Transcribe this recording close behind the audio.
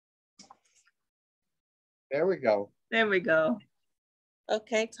There we go. There we go.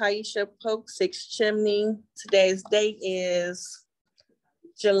 Okay, Taisha Polk, 6 Chimney. Today's date is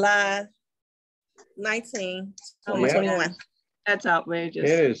July 19, 2021. Yeah. That's outrageous.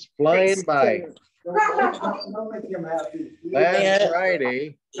 It is flying by. Last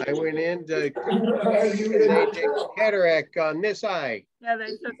Friday, I went in to they take cataract on this eye. Yeah,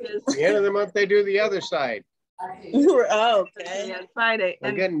 they took his. At the end of the month, they do the other side. Oh, okay. On Friday.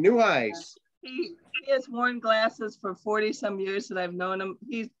 I'm getting new eyes. He has worn glasses for 40 some years that I've known him.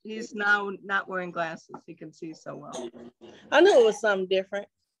 He's now not wearing glasses. He can see so well. I knew it was something different.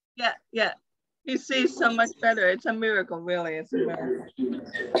 Yeah, yeah. He sees so much better. It's a miracle, really. It's a miracle.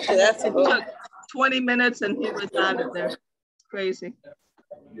 That's it took 20 minutes and he was out of there. It's crazy.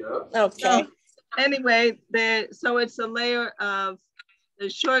 Okay. So, anyway, so it's a layer of the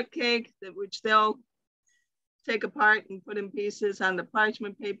shortcake, which they'll take apart and put in pieces on the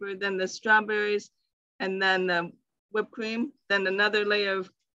parchment paper, then the strawberries, and then the whipped cream, then another layer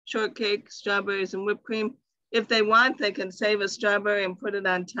of shortcake, strawberries, and whipped cream. If they want, they can save a strawberry and put it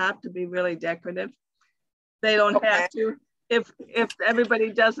on top to be really decorative. They don't have to. If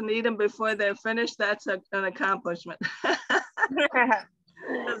everybody doesn't eat them before they're finished, that's an accomplishment.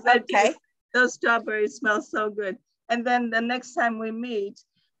 Okay. Those strawberries smell so good. And then the next time we meet,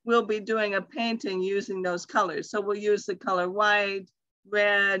 we'll be doing a painting using those colors. So we'll use the color white,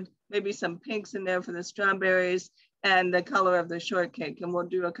 red, maybe some pinks in there for the strawberries, and the color of the shortcake. And we'll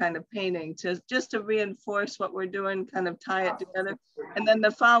do a kind of painting just to reinforce what we're doing, kind of tie it together. And then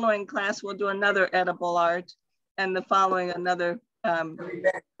the following class, we'll do another edible art, and the following another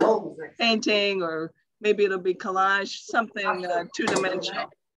painting, or maybe it'll be collage, something two-dimensional.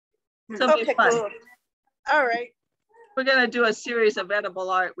 Something fun. Cool. All right. We're gonna do a series of edible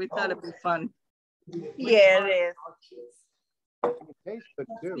art. We thought it'd be fun. Yeah, it is. It tastes good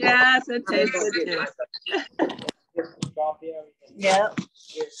too. Yes, it tastes good too. Yeah.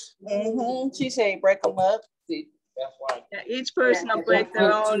 She said break them up. Yeah, each person will break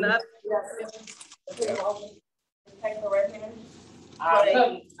their own up.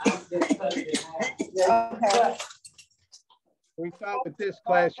 We thought with this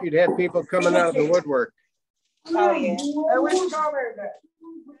class you'd have people coming out of the woodwork. Oh yeah.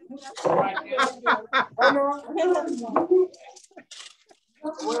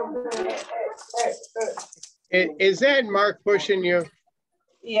 Is that Mark pushing you?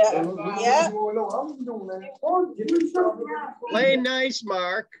 Yeah. Yeah. Play nice,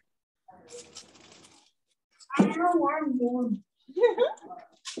 Mark. I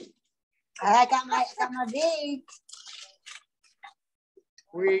got my V.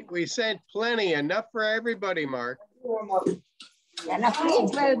 We sent plenty, enough for everybody, Mark. Enough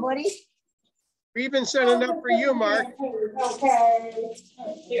for everybody. We even sent enough for you, Mark. Okay.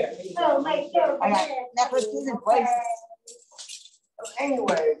 So make sure I got necklaces and places.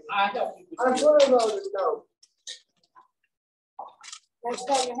 Anyway, I'm going to go. Let's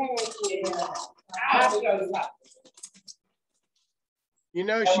go your hands. You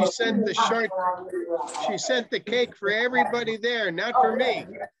know, she sent the cake for everybody there, not for me.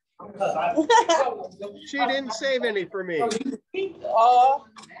 She didn't save any for me.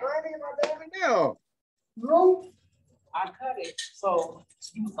 No. I cut it, so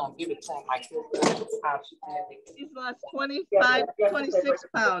she was gonna give it to him like this. He's lost 26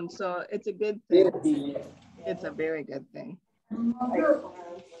 pounds, so it's a good thing. It's a very good thing.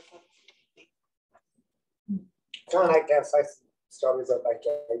 I guess I strawberries up like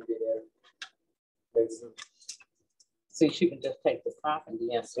there. See, she can just take the top and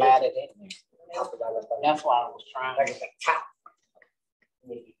then slide it in there. That's why I was trying. Like at the top.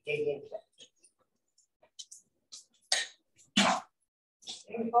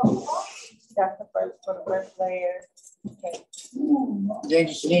 That's the first for the first layer. Okay. Then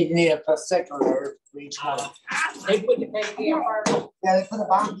you need a second layer for each one. They put the cake in first. Yeah, they put the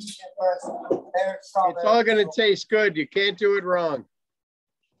bottom first. It's all going to taste good. You can't do it wrong.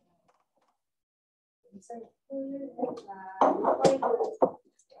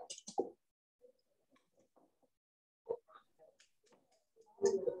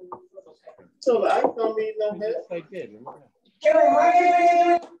 So I don't need no help. I did.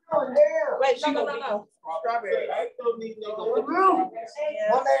 Wait, no. Strawberry. I don't need no help.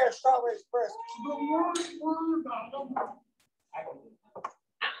 One layer of strawberries first.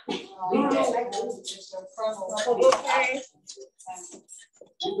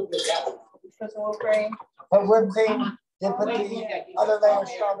 Put whipped cream, then put the other layer of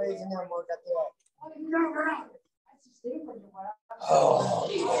strawberries, and then we'll get that. Oh,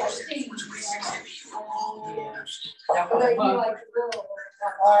 all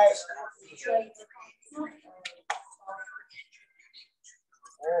right.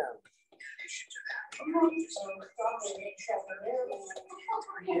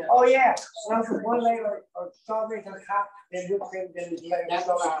 Oh yeah, now for one layer of strawberries on top, then whipped cream, then the layer. That's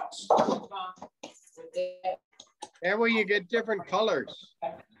allowed. That way you get different colors.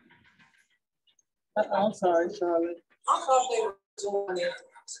 I'm sorry, Charlotte. I thought they were doing it.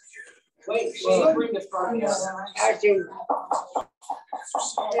 Wait, she didn't bring the strawberries. I do.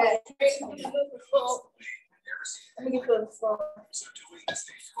 Let me get the phone.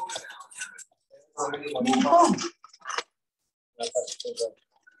 You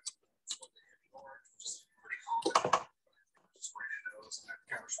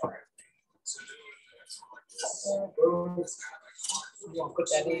want to put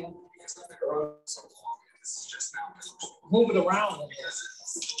that in? Move it around.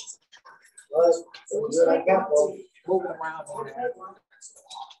 Move it around.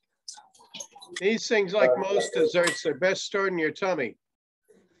 These things, like most desserts, are best stored in your tummy.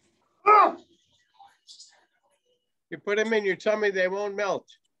 You put them in your tummy, they won't melt.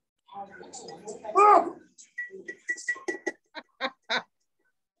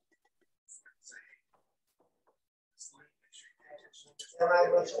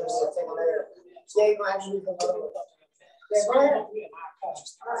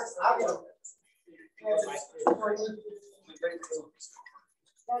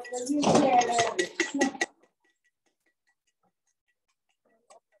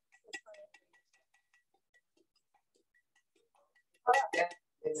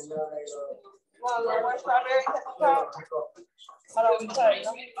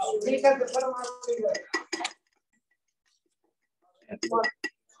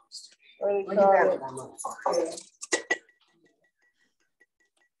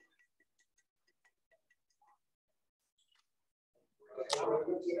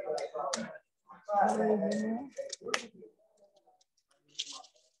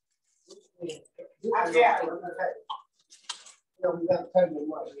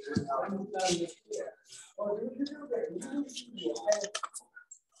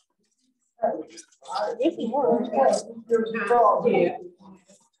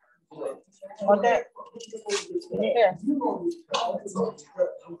 On that. Here.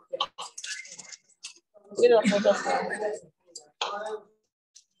 Get up for this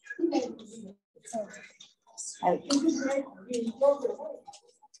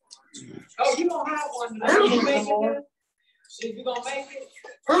Oh, you don't have one. You gonna make it? If you gonna make it?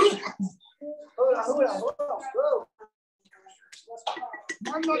 Hold on.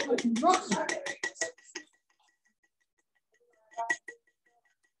 I'm not looking drugs.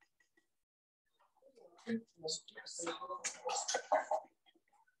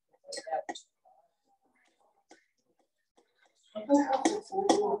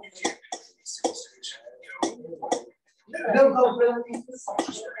 Don't go, Billy.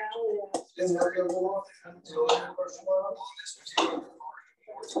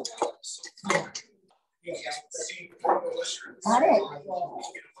 Got it.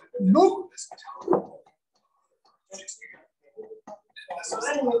 Nope.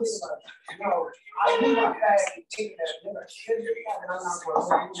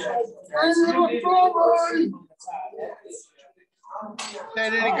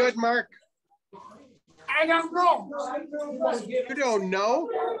 That any good, Mark? I don't know. You don't know?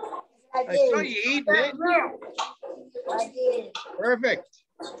 I saw you eating it. I did. Perfect.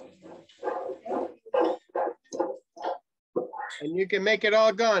 And you can make it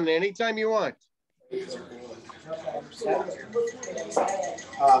all gone anytime you want. It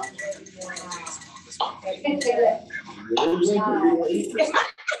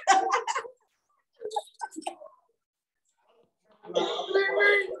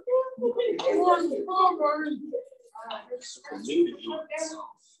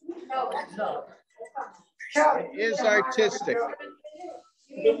is artistic.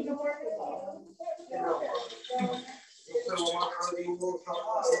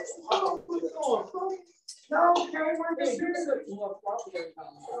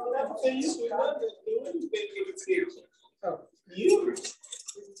 You.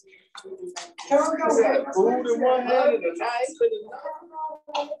 Food in one hand and a knife in another.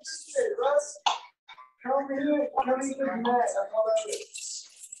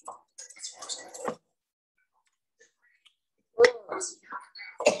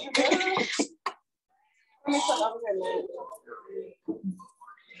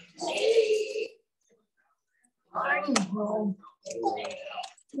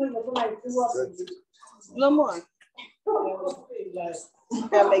 No more.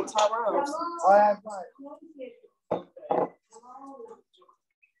 Gotta make Tyrone. Oh, that's right.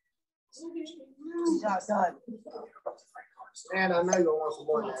 He's not done. Man, I know you don't want some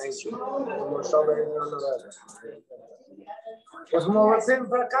more than that, ain't you? More strawberries, I know that. Want some more whipped cream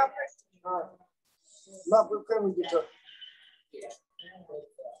for the coffee? All right. Love whipped cream when you get to it.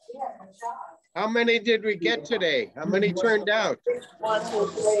 How many did we get today? How many turned out? 1, 2,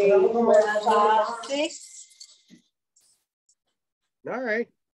 3, 4, 5, 6. All right.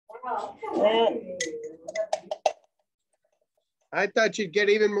 Yeah. I thought you'd get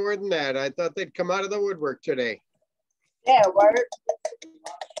even more than that. I thought they'd come out of the woodwork today. Yeah, work.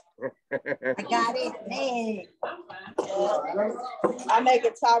 I got it. Hey. I make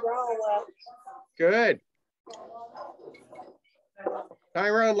it Tyrone well. Good.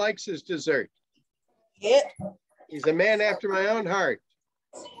 Tyrone likes his dessert. Yeah. He's a man after my own heart.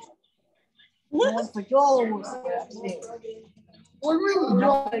 One for George. One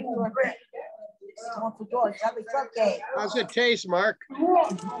for George. Happy birthday. How's it taste, Mark?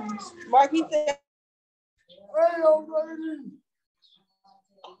 Mark, he said.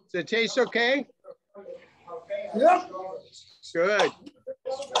 Does it taste okay? Yep. Good.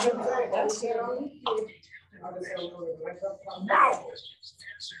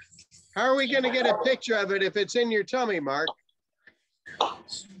 How are we going to get a picture of it if it's in your tummy, Mark?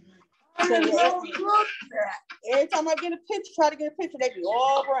 Every time I get a picture, try to get a picture, they be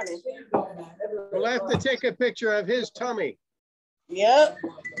all running. We'll have to take a picture of his tummy. Yep.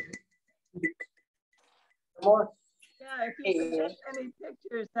 Yeah, if you can get any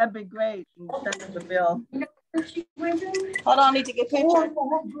pictures, that'd be great. And send us the bill. Hold on, I need to get pictures.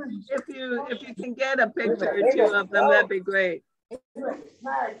 If you can get a picture or two of them, that'd be great.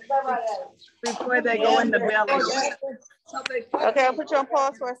 Before they go in the belly. Okay, I'll put you on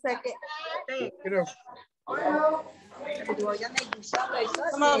pause for a second. Thanks. You know,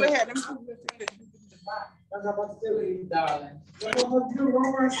 Come over here.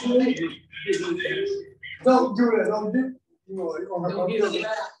 Don't do that. Don't do. No,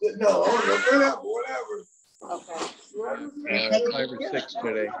 whatever. Okay. 5 or 6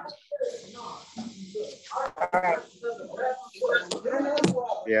 today. All right.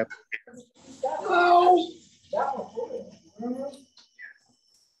 Yep.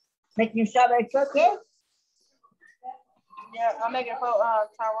 Make you strawberry cookie? Yeah, I'll make it for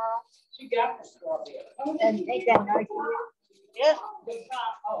Tyrone. She got the strawberry. And take that nice. Yeah.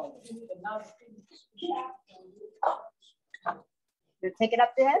 You take it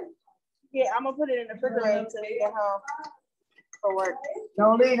up there? Yeah, I'm gonna put it in the refrigerator until we get home for work.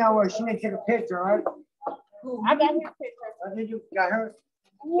 Don't leave nowhere. She may take a picture, right? I got her picture. Did you got her?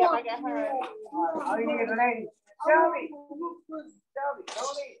 Yeah, I got her. All you need is a lady. Shelby,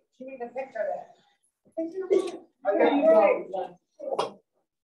 don't leave. She needs a picture of that. Okay, you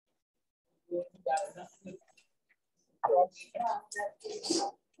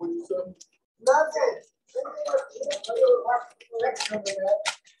Nothing.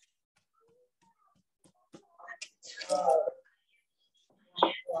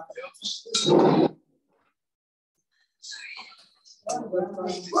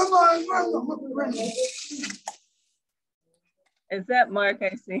 Is that Mark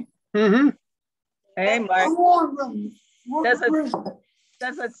I see? Mm-hmm. Hey, Mark. Does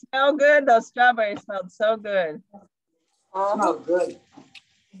it smell good? Those strawberries smelled so good. Smells good.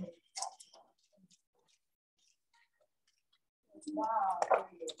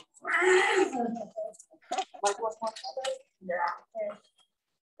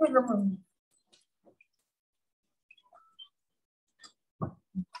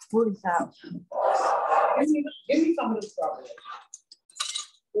 Food's out. Give me some of the strawberry.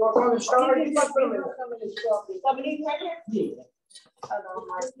 You want some of the strawberry? You got some of the strawberry. Some of these right here? Yeah.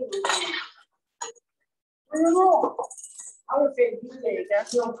 I would say you say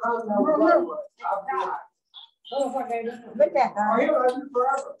that's your problem. Look at that.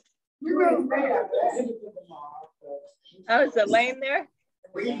 Forever. You really made after that. Oh, is Elaine there?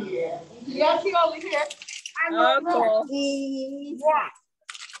 Yeah, she over here. Oh, cool.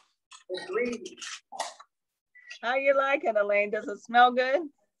 How you like it, Elaine? Does it smell good?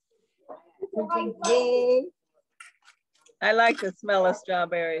 I like the smell of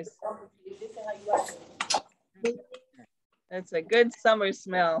strawberries. It's a good summer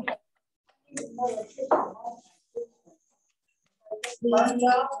smell.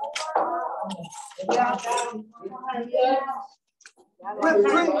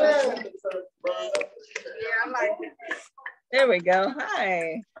 There we go.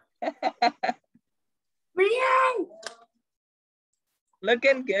 Hi.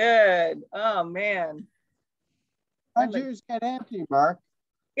 Looking good. Oh, man. How'd yours get empty, Mark?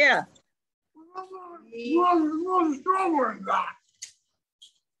 Yeah.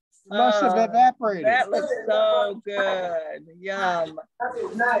 Must have evaporated. That looks so good. Yum.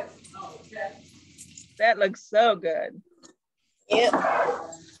 That looks so good. Yep.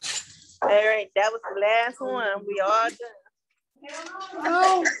 All right, that was the last one. We all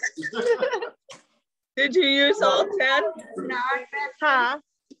done. Did you use all 10? Huh?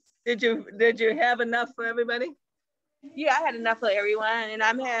 Did you have enough for everybody? Yeah, I had enough for everyone, and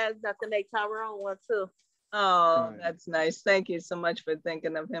I'm had enough to make Tyrone one too. Oh, that's nice. Thank you so much for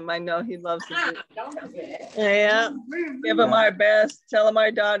thinking of him. I know he loves to do. Yeah. Give him our best. Tell him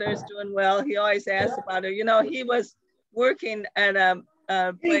our daughter's doing well. He always asks about her. You know, he was working at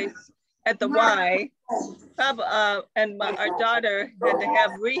a place at the Y, and our daughter had to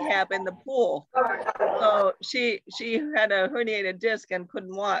have rehab in the pool. So she had a herniated disc and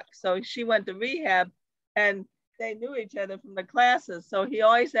couldn't walk. So she went to rehab, and they knew each other from the classes. So he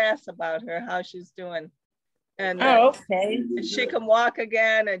always asks about her, how she's doing. And okay. she can walk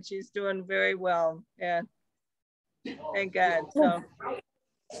again, and she's doing very well. Yeah, thank God. So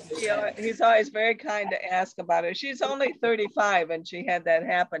he's always very kind to ask about her. She's only 35, and she had that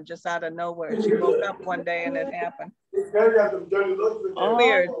happen just out of nowhere. She woke up one day and it happened.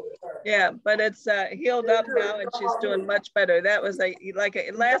 Weird. Yeah, but it's healed up now, and she's doing much better. That was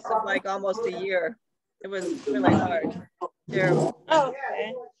it lasted like almost a year. It was really hard. Terrible.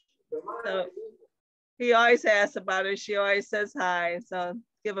 Okay. So he always asks about her. She always says hi. So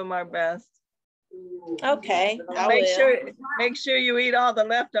give him our best. Okay. Make sure you eat all the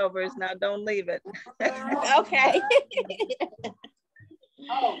leftovers now. Don't leave it. Okay.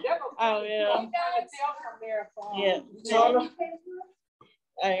 Oh yeah. Yeah.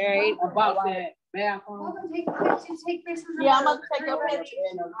 All right. About that bathroom. Yeah, I'm gonna take a picture.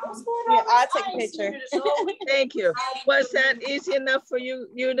 Yeah, I'll take a picture. Thank you. Was that easy enough for you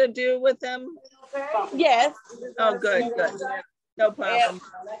to do with them? Yes. Oh, good. No problem.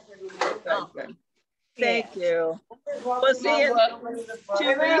 Good. Thank you. We'll see you in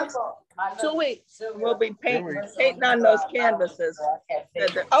 2 weeks. 2 weeks. We'll be painting on those canvases.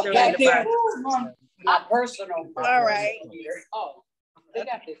 Okay. My personal. All right. Oh, they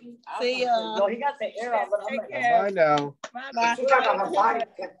got the. See ya. No, he got the air on. Take care. I know. Bye. Bye,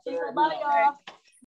 y'all.